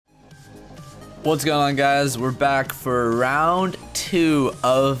What's going on, guys? We're back for round 2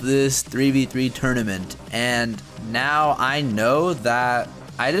 of this 3v3 tournament, and now I know that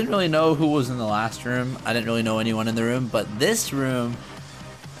I didn't really know who was in the last room. I didn't really know anyone in the room, but this room,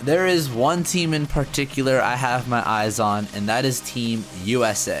 there is one team in particular I have my eyes on, and that is Team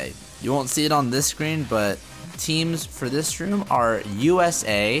USA. You won't see it on this screen, but teams for this room are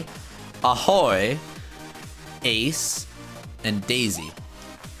USA, Ahoy, Ace, and Daisy.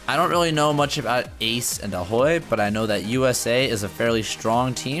 I don't really know much about Ace and Ahoy, but I know that USA is a fairly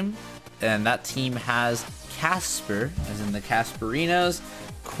strong team, and that team has Casper, as in the Casperinos,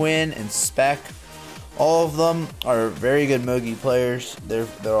 Quinn, and Spec. All of them are very good Mogi players. They're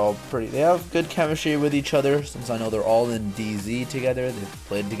all pretty. They have good chemistry with each other, since I know they're all in DZ together. They've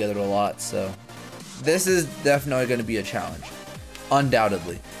played together a lot, so this is definitely going to be a challenge,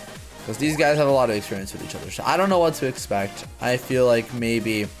 undoubtedly. Because these guys have a lot of experience with each other. So I don't know what to expect. I feel like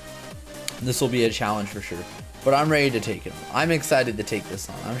maybe this will be a challenge for sure. But I'm ready to take it. I'm excited to take this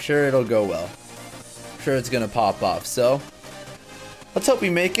on. I'm sure it'll go well. I'm sure it's going to pop off. So let's hope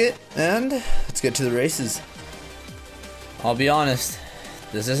we make it. And let's get to the races. I'll be honest.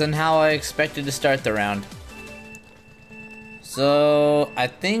 This isn't how I expected to start the round. So I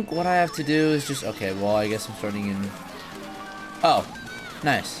think what I have to do is just... Okay, well, I guess I'm starting in... Oh,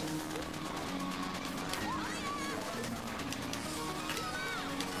 nice.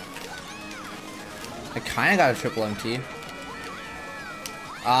 I kind of got a triple MT.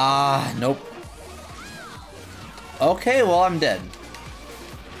 Nope. Okay, well, I'm dead.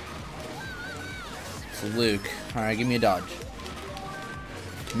 It's Luke. Alright, give me a dodge.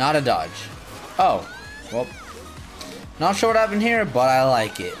 Not a dodge. Oh, well. Not sure what happened here, but I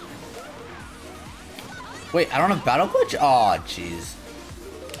like it. Wait, I don't have battle glitch? Oh, jeez.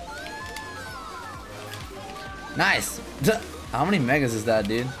 Nice. How many megas is that,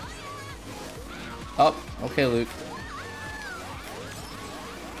 dude? Oh, okay, Luke.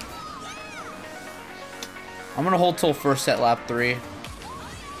 I'm gonna hold till first set lap 3.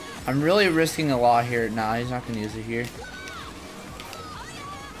 I'm really risking a lot here. Nah, he's not gonna use it here.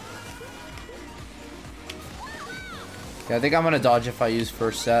 Yeah, I think I'm gonna dodge if I use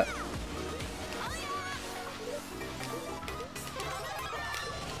first set.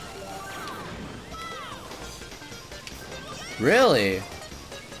 Really?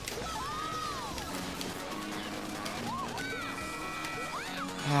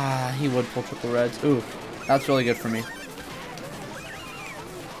 He would pull triple reds. Ooh, that's really good for me.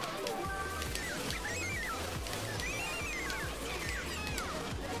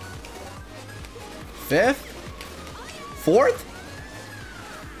 Fifth? Fourth?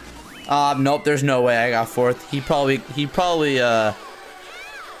 Nope, there's no way I got fourth. He probably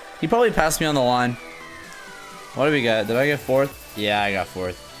passed me on the line. What do we get? Did I get fourth? Yeah, I got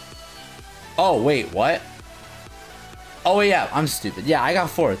fourth. Oh, wait, what? Oh, yeah, I'm stupid. Yeah, I got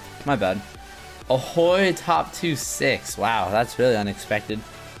fourth. My bad. Ahoy top 2-6. Wow, that's really unexpected.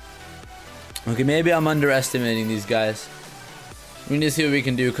 Okay, maybe I'm underestimating these guys. We need to see what we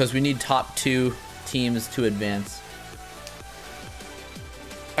can do because we need top 2 teams to advance.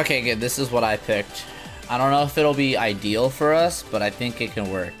 Okay, good. This is what I picked. I don't know if it'll be ideal for us, but I think it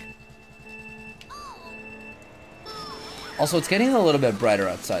can work. Also, it's getting a little bit brighter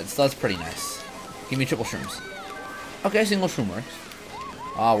outside, so that's pretty nice. Give me triple shrooms. Okay, single shroom works.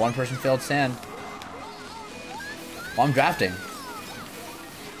 Ah, one person failed sand. Oh, I'm drafting.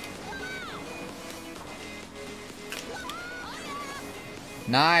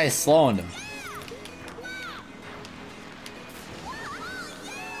 Nice, slowing him.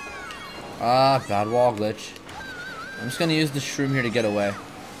 Ah, bad wall glitch. I'm just gonna use the shroom here to get away.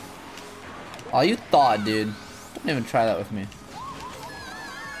 Oh, you thought, dude. Don't even try that with me.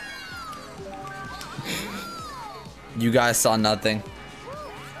 You guys saw nothing.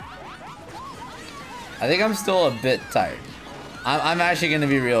 I think I'm still a bit tired. I'm actually going to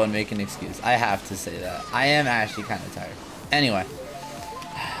be real and make an excuse. I have to say that. I am actually kind of tired. Anyway.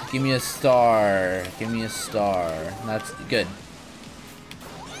 Give me a star. Give me a star. That's good.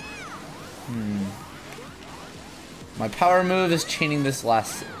 My power move is chaining this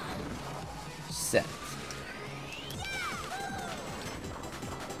last set.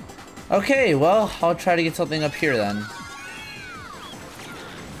 Okay, well, I'll try to get something up here then.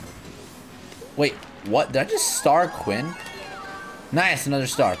 Wait, what? Did I just star Quinn? Nice, another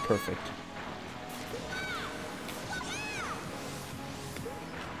star. Perfect.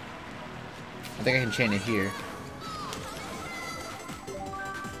 I think I can chain it here.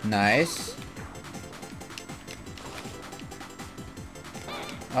 Nice.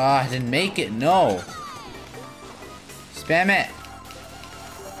 Ah, I didn't make it. No. Spam it.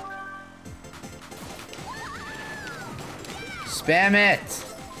 Spam it.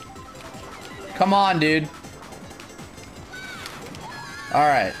 Come on, dude. All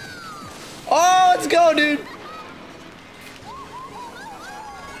right. Oh, let's go, dude.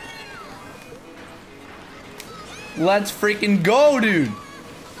 Let's freaking go, dude.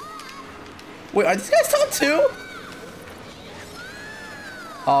 Wait, are these guys top 2?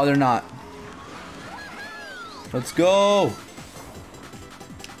 Oh, they're not. Let's go.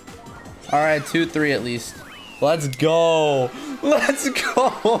 All right, 2-3 at least. Let's go. Let's go.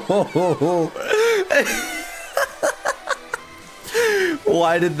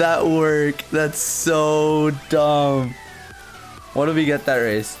 Why did that work? That's so dumb. What did we get that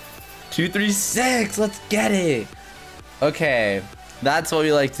race? 2-3-6. Let's get it. Okay, that's what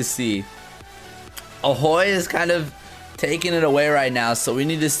we like to see. Ahoy is kind of taking it away right now, so we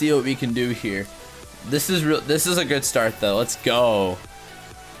need to see what we can do here. This is a good start though. Let's go.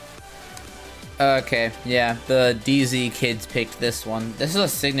 Okay, yeah, the DZ kids picked this one. This is a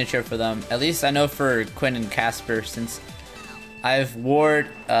signature for them. At least I know for Quinn and Casper, since I've warred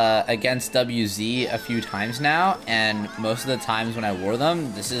against WZ a few times now, and most of the times when I wore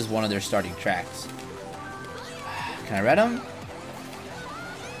them, this is one of their starting tracks. Can I read them?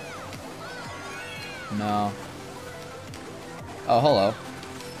 No. Oh, hello.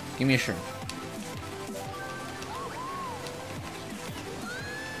 Give me a shroom.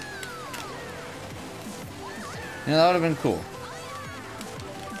 You know, that would have been cool.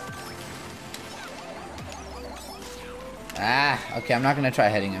 Ah, okay, I'm not gonna try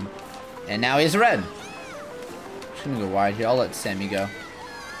hitting him. And now he's red. I'm just gonna go wide here. I'll let Sammy go.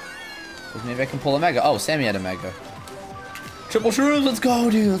 Because maybe I can pull a mega. Oh, Sammy had a mega. Triple shrooms, let's go,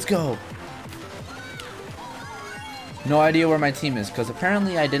 dude, let's go. No idea where my team is, because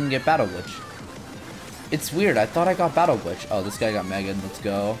apparently I didn't get battle glitch. It's weird, I thought I got battle glitch. Oh, this guy got mega, let's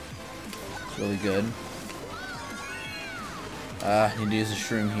go. It's really good. Need to use a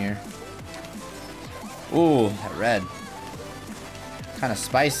shroom here. Ooh, that red. Kind of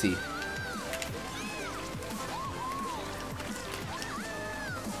spicy.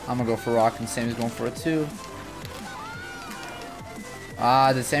 I'm gonna go for rock and Sammy's going for it too.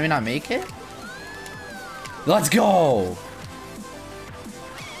 Did Sammy not make it? Let's go!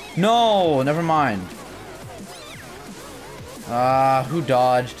 No, never mind. Who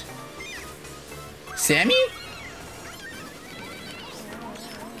dodged? Sammy?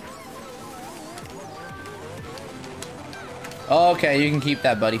 Okay, you can keep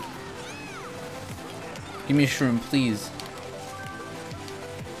that, buddy. Give me a shroom, please.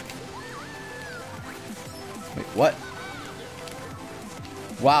 Wait, what?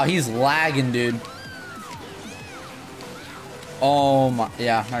 Wow, he's lagging, dude. Oh my,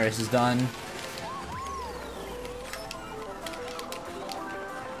 yeah, my race is done.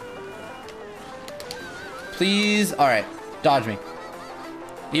 Please, all right, dodge me.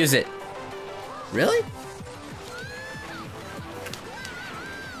 Use it. Really?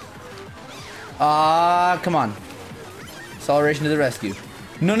 Come on. Acceleration to the rescue.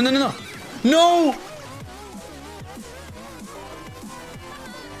 No, no, no, no, no. No!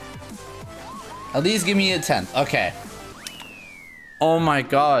 At least give me a 10th. Okay. Oh my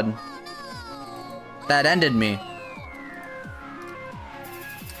god. That ended me.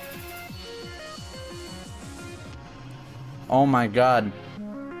 Oh my god.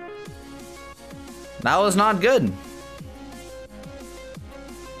 That was not good.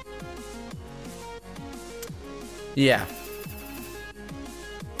 Yeah.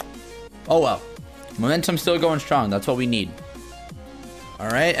 Oh well. Momentum's still going strong. That's what we need.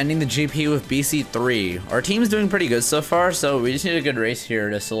 Alright, ending the GP with BC3. Our team's doing pretty good so far, so we just need a good race here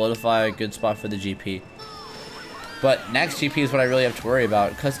to solidify a good spot for the GP. But next GP is what I really have to worry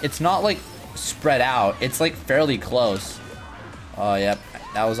about, because it's not like spread out. It's like fairly close. Oh, yep.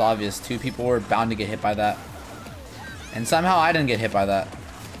 That was obvious. Two people were bound to get hit by that. And somehow I didn't get hit by that.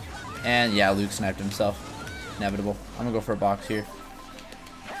 And yeah, Luke sniped himself. Inevitable. I'm gonna go for a box here.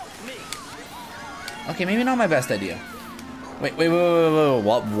 Okay, maybe not my best idea. Wait,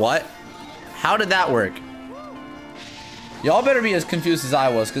 what? How did that work? Y'all better be as confused as I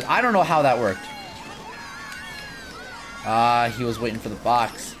was, because I don't know how that worked. He was waiting for the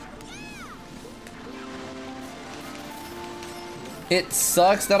box. It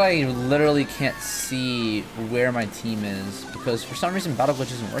sucks that I literally can't see where my team is, because for some reason Battle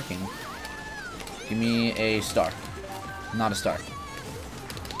Glitch isn't working. Give me a star. Not a star.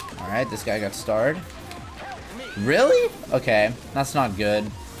 Alright, this guy got starred. Really? Okay, that's not good.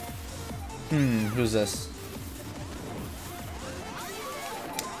 Who's this?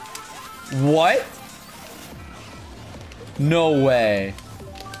 What? No way.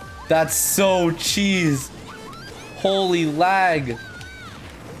 That's so cheese. Holy lag.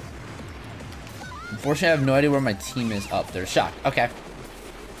 Unfortunately, I have no idea where my team is. Up there's Shock. Okay.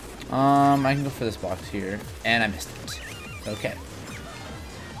 I can go for this box here. And I missed it. Okay.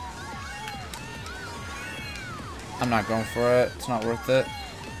 I'm not going for it. It's not worth it.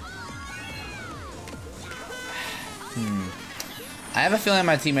 I have a feeling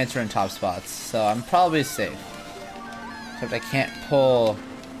my teammates are in top spots, so I'm probably safe. Except I can't pull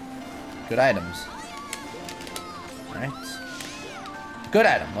good items. Alright. Good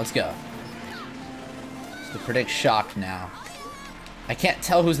item. Let's go. So to predict Shock now. I can't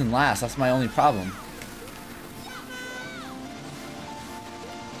tell who's in last. That's my only problem.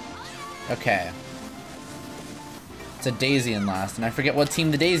 Okay. It's a Daisy in last, and I forget what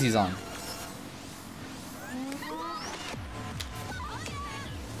team the Daisy's on.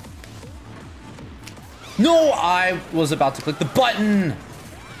 No, I was about to click the button.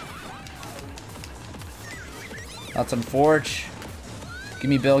 That's unfortunate. Give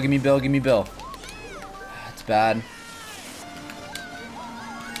me Bill, give me Bill, give me Bill. That's bad.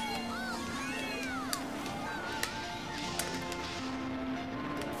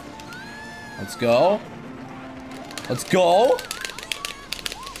 Let's go. Let's go.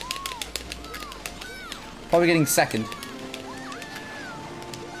 Probably getting second.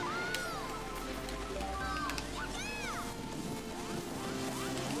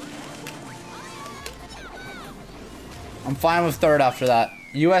 I'm fine with third after that.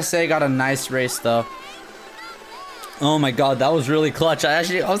 USA got a nice race though. Oh my god, that was really clutch. I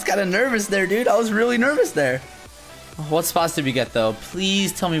was kind of nervous there, dude. I was really nervous there. What spots did we get though?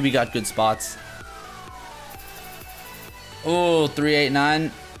 Please tell me we got good spots. Oh,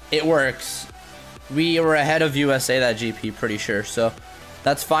 389. It works. We were ahead of USA that GP, pretty sure. So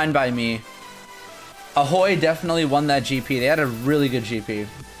that's fine by me. Ahoy definitely won that GP. They had a really good GP.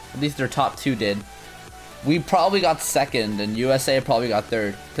 At least their top two did. We probably got second, and USA probably got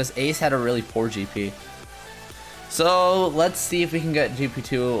third, because Ace had a really poor GP. So let's see if we can get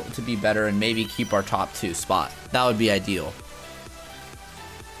GP2 to be better and maybe keep our top two spot. That would be ideal.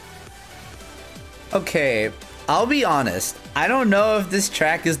 Okay, I'll be honest. I don't know if this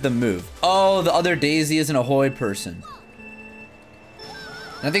track is the move. Oh, the other Daisy is an Ahoy person.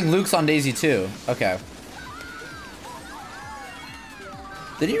 And I think Luke's on Daisy too. Okay.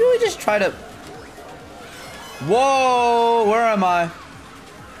 Did he really just try to... Whoa, where am I?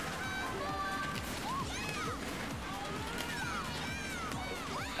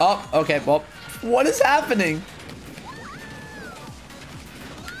 Oh, okay, well, what is happening?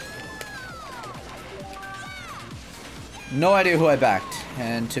 No idea who I backed.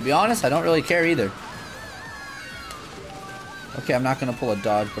 And to be honest, I don't really care either. Okay, I'm not gonna pull a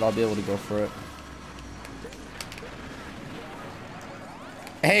dodge, but I'll be able to go for it.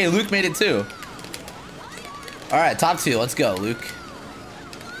 Hey, Luke made it too. Alright, top two. Let's go, Luke.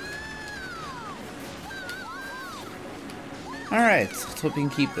 Alright, let's hope we can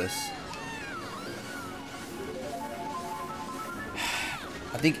keep this.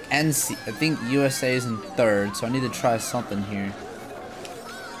 I think USA is in third, so I need to try something here.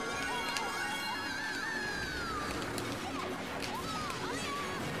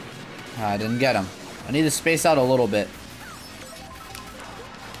 I didn't get him. I need to space out a little bit.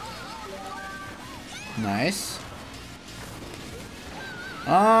 Nice.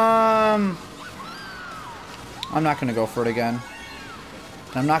 I'm not gonna go for it again.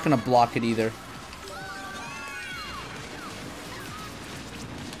 I'm not gonna block it either.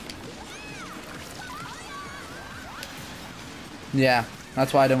 Yeah,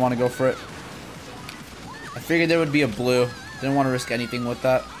 that's why I didn't want to go for it. I figured there would be a blue. Didn't want to risk anything with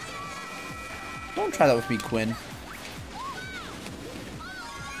that. Don't try that with me, Quinn.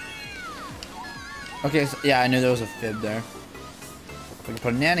 Okay, so, yeah, I knew there was a fib there. We can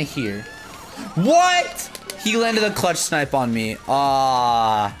put a Nana here. What? He landed a clutch snipe on me.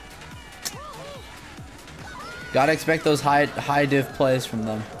 Ah. Gotta expect those high div plays from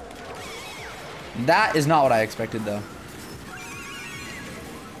them. That is not what I expected, though.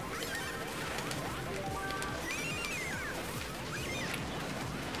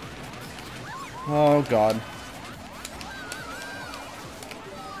 Oh, God.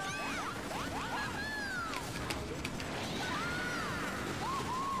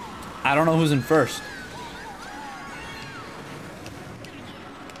 I don't know who's in first.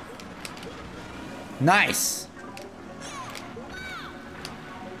 Nice.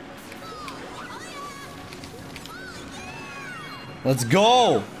 Let's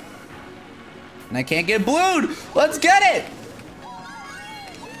go. And I can't get blued. Let's get it.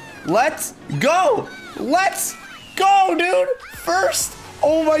 Let's go. Let's go, dude. First.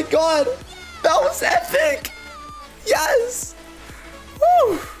 Oh my God. That was epic. Yes!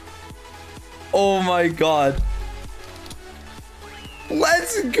 Woo! Oh my god.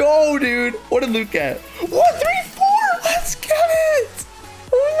 Let's go, dude. What did Luke get? 134! Let's get it!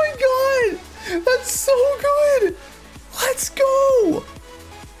 Oh my god! That's so good! Let's go!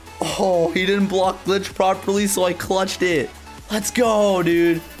 Oh, he didn't block glitch properly, so I clutched it. Let's go,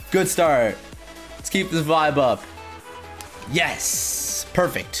 dude. Good start. Let's keep this vibe up. Yes!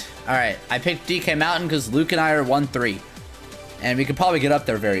 Perfect. Alright, I picked DK Mountain because Luke and I are 1-3. And we could probably get up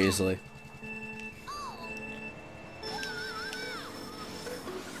there very easily.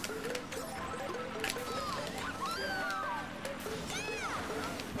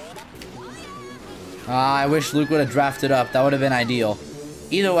 I wish Luke would have drafted up. That would have been ideal.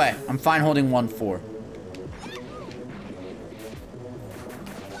 Either way, I'm fine holding 1-4.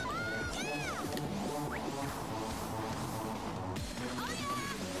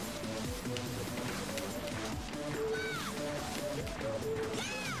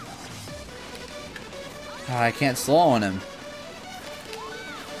 I can't slow on him.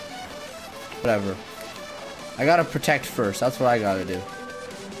 Whatever. I gotta protect first. That's what I gotta do.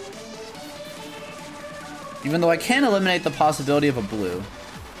 Even though I can eliminate the possibility of a blue.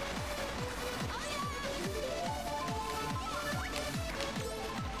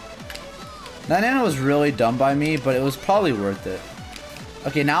 That Nana was really dumb by me, but it was probably worth it.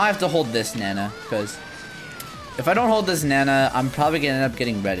 Okay, now I have to hold this Nana, because if I don't hold this Nana, I'm probably gonna end up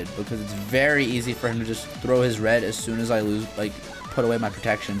getting redded, because it's very easy for him to just throw his red as soon as I lose, like, put away my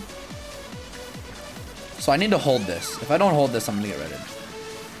protection. So I need to hold this. If I don't hold this, I'm gonna get redded.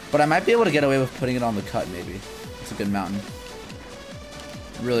 But I might be able to get away with putting it on the cut, maybe. It's a good mountain.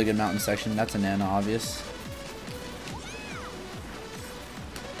 Really good mountain section. That's a Nana, obvious.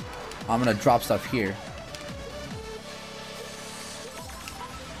 I'm gonna drop stuff here.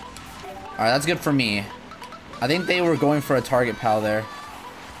 Alright, that's good for me. I think they were going for a target pal there.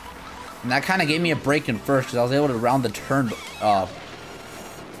 And that kind of gave me a break in first because I was able to round the turn up.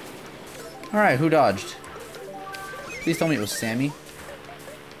 Alright, who dodged? Please tell me it was Sammy.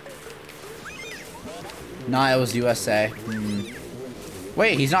 Nah, it was USA.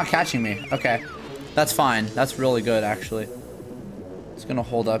 Wait, he's not catching me. Okay. That's fine. That's really good, actually. Just gonna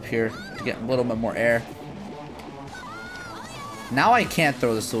hold up here to get a little bit more air. Now I can't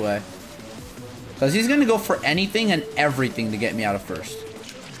throw this away. Because he's gonna go for anything and everything to get me out of first.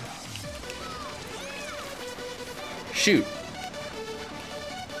 Shoot.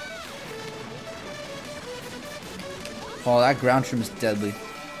 Oh, that ground shroom is deadly.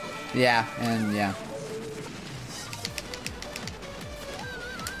 Yeah, and yeah.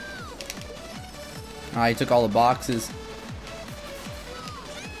 He took all the boxes.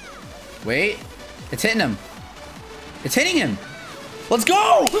 Wait. It's hitting him. It's hitting him. Let's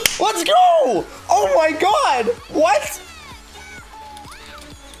go! Let's go! Oh my god! What?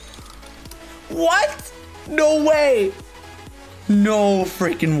 What? No way! No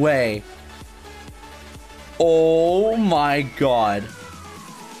freaking way. Oh my god.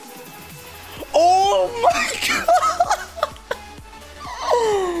 Oh my god!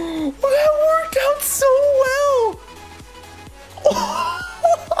 That worked out so well!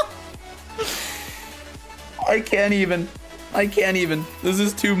 I can't even. I can't even. This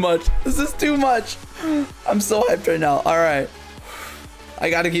is too much. This is too much. I'm so hyped right now. All right. I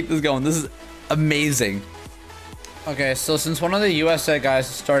got to keep this going. This is amazing. Okay, so since one of the USA guys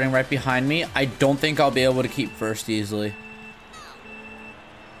is starting right behind me, I don't think I'll be able to keep first easily.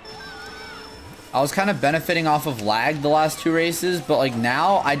 I was kind of benefiting off of lag the last two races, but like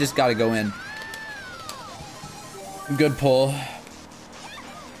now I just got to go in. Good pull.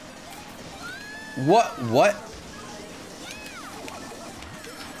 What?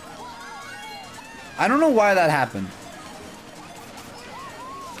 I don't know why that happened.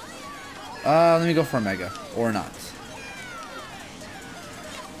 Let me go for a mega. Or not.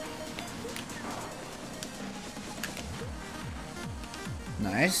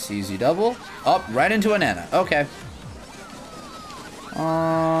 Nice. Easy double. Up, right into a Nana. Okay.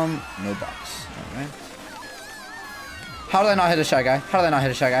 No box. Alright. How did I not hit a Shy Guy? How did I not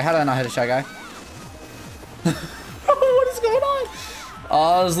hit a Shy Guy? How did I not hit a Shy Guy? What is going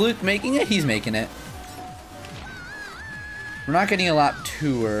on? Is Luke making it? He's making it. We're not getting a lap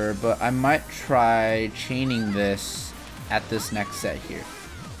tour, but I might try chaining this at this next set here.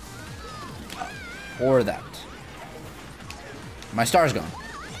 Or that. My star's gone.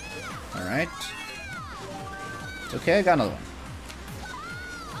 Alright. It's okay, I got another one.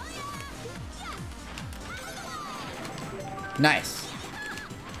 Nice.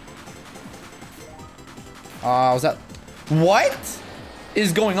 Was that... What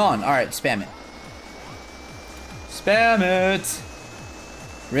is going on? Alright, spam it. Spam it.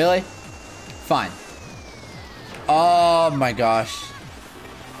 Really? Fine. Oh my gosh.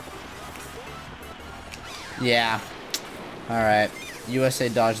 Yeah. Alright. USA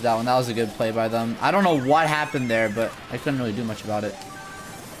dodged that one. That was a good play by them. I don't know what happened there, but I couldn't really do much about it.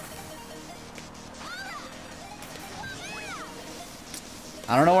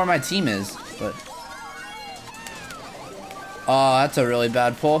 I don't know where my team is, but... Oh, that's a really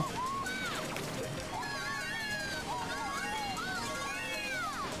bad pull.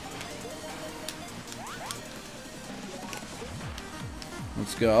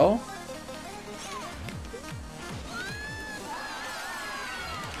 Let's go.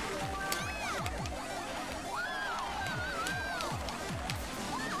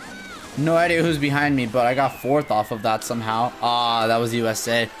 No idea who's behind me, but I got 4th off of that somehow. Ah, that was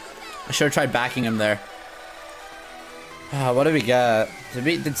USA. I should have tried backing him there. What did we get?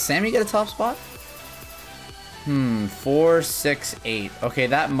 Did Sammy get a top spot? 4, 6, 8. Okay,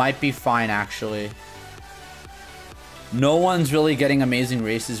 that might be fine, actually. No one's really getting amazing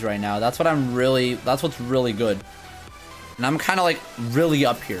races right now. That's what's really good. And I'm kind of like really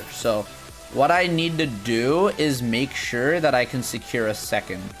up here. So what I need to do is make sure that I can secure a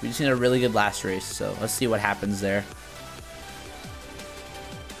 2nd. We just need a really good last race. So let's see what happens there.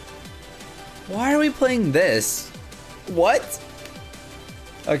 Why are we playing this? What?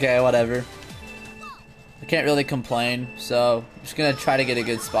 Okay, whatever. I can't really complain. So I'm just going to try to get a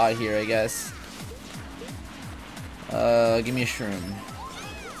good spot here, I guess. Give me a shroom.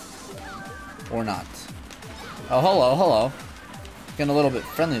 Or not. Oh, hello, hello. Getting a little bit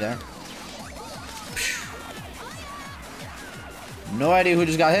friendly there. No idea who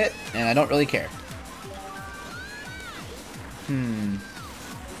just got hit, and I don't really care.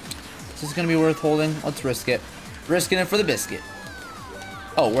 Is this gonna be worth holding? Let's risk it. Risking it for the biscuit.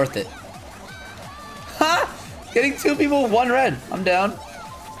 Oh, worth it. Ha! Getting 2 people with 1 red. I'm down.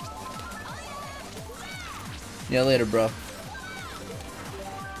 Yeah, later, bro.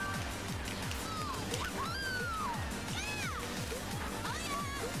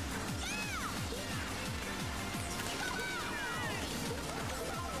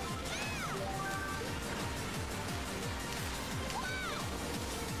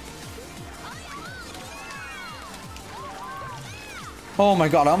 Oh my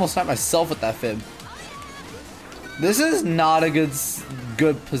god, I almost sniped myself with that fib. This is not a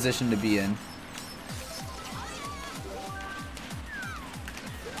good position to be in.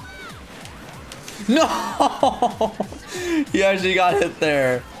 No! He actually got hit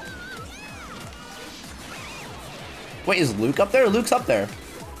there. Wait, is Luke up there? Luke's up there.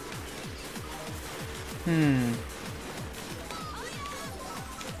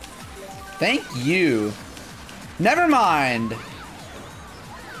 Thank you. Never mind.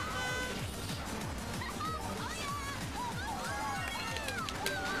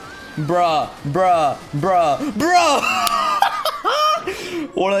 Bruh.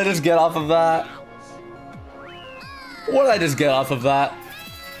 What did I just get off of that? What did I just get off of that?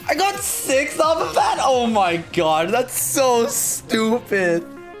 I got 6 off of that? Oh my god, that's so stupid.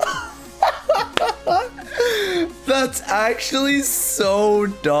 That's actually so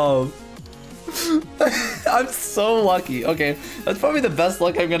dumb. I'm so lucky. Okay, that's probably the best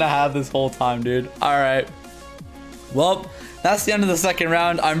luck I'm gonna have this whole time, dude. Alright. Well, that's the end of the 2nd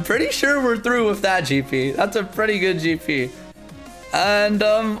round. I'm pretty sure we're through with that GP. That's a pretty good GP. And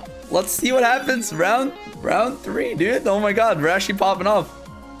let's see what happens round 3, dude. Oh my god, we're actually popping off.